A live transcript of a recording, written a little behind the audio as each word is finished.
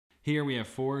Here we have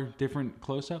 4 different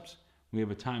close-ups. We have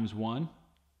a ×1,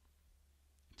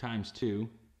 ×2,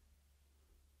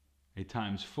 a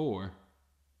 ×4,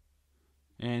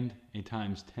 and a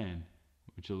 ×10,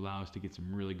 which will allow us to get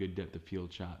some really good depth of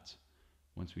field shots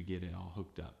once we get it all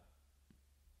hooked up.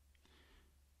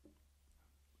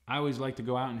 I always like to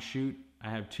go out and shoot. I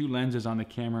have 2 lenses on the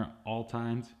camera all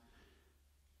times.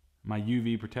 My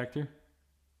UV protector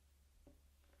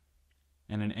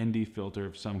and an ND filter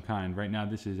of some kind. Right now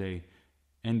this is a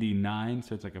ND9,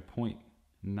 so it's like a 0.9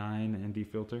 ND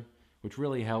filter, which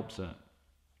really helps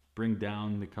bring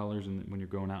down the colors when you're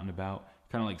going out and about.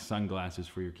 Kind of like sunglasses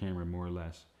for your camera, more or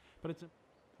less. But it's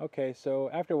okay, so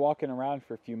after walking around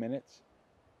for a few minutes,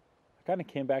 I kind of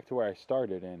came back to where I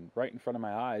started, and right in front of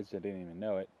my eyes, I didn't even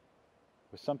know it,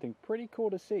 was something pretty cool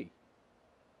to see.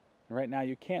 And right now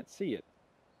you can't see it,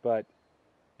 but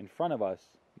in front of us,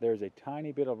 there's a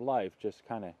tiny bit of life just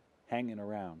kind of hanging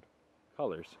around.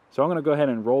 Colors. So I'm going to go ahead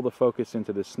and roll the focus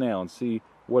into the snail and see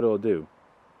what it'll do.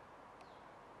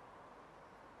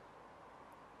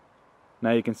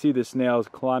 Now you can see the snail's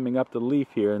climbing up the leaf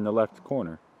here in the left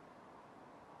corner.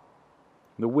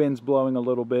 The wind's blowing a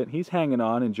little bit. He's hanging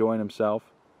on, enjoying himself.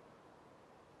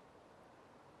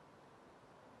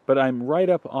 But I'm right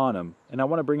up on him, and I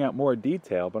want to bring out more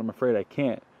detail, but I'm afraid I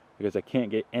can't because I can't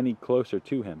get any closer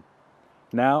to him.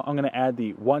 Now I'm going to add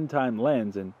the 1x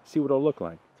lens and see what it'll look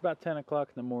like. It's about 10 o'clock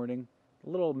in the morning, a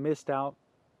little mist out,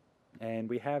 and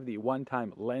we have the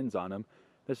 1x lens on him.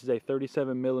 This is a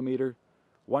 37mm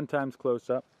 1x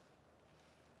close-up,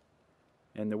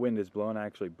 and the wind is blowing. I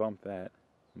actually bumped that.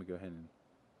 Let me go ahead and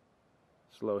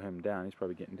slow him down. He's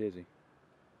probably getting dizzy.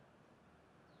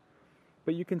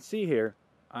 But you can see here,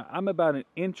 I'm about 1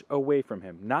 inch away from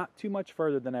him, not too much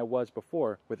further than I was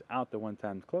before without the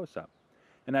 1x close-up.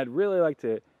 And I'd really like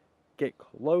to get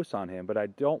close on him, but I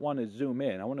don't want to zoom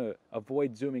in. I want to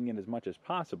avoid zooming in as much as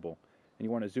possible. And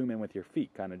you want to zoom in with your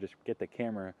feet, kind of just get the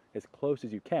camera as close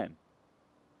as you can.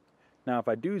 Now if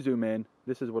I do zoom in,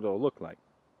 this is what it'll look like.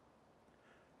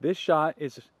 This shot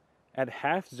is at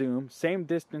half zoom, same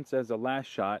distance as the last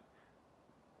shot,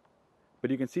 but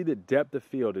you can see the depth of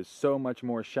field is so much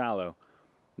more shallow.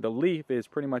 The leaf is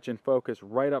pretty much in focus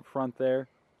right up front there,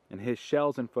 and his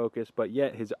shell's in focus, but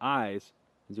yet his eyes,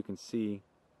 as you can see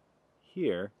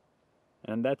here,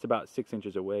 and that's about 6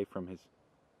 inches away from his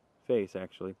face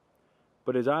actually,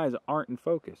 but his eyes aren't in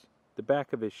focus. The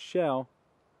back of his shell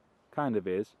kind of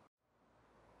is.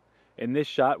 In this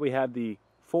shot we have the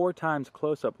 4x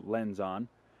close-up lens on.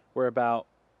 We're about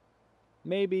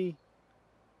maybe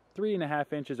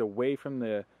 3.5 inches away from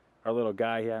our little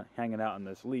guy hanging out in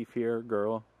this leaf here,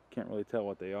 girl. Can't really tell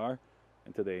what they are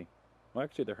until well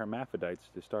actually they're hermaphrodites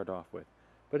to start off with.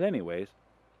 But anyways,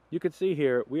 you can see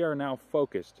here we are now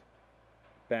focused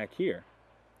back here.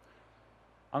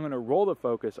 I'm going to roll the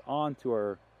focus onto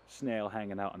our snail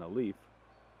hanging out on a leaf.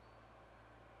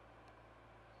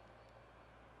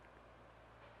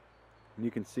 And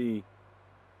you can see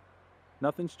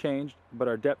nothing's changed, but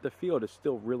our depth of field is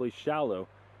still really shallow.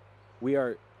 We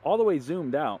are all the way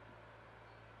zoomed out,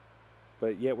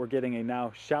 but yet we're getting a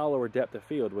now shallower depth of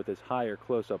field with this higher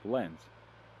close-up lens,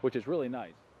 which is really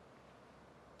nice.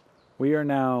 We are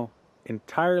now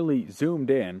entirely zoomed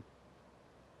in.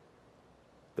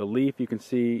 The leaf, you can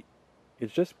see,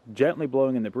 is just gently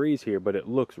blowing in the breeze here, but it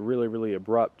looks really, really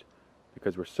abrupt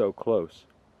because we're so close.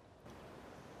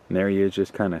 And there he is,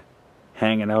 just kind of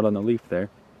hanging out on the leaf there.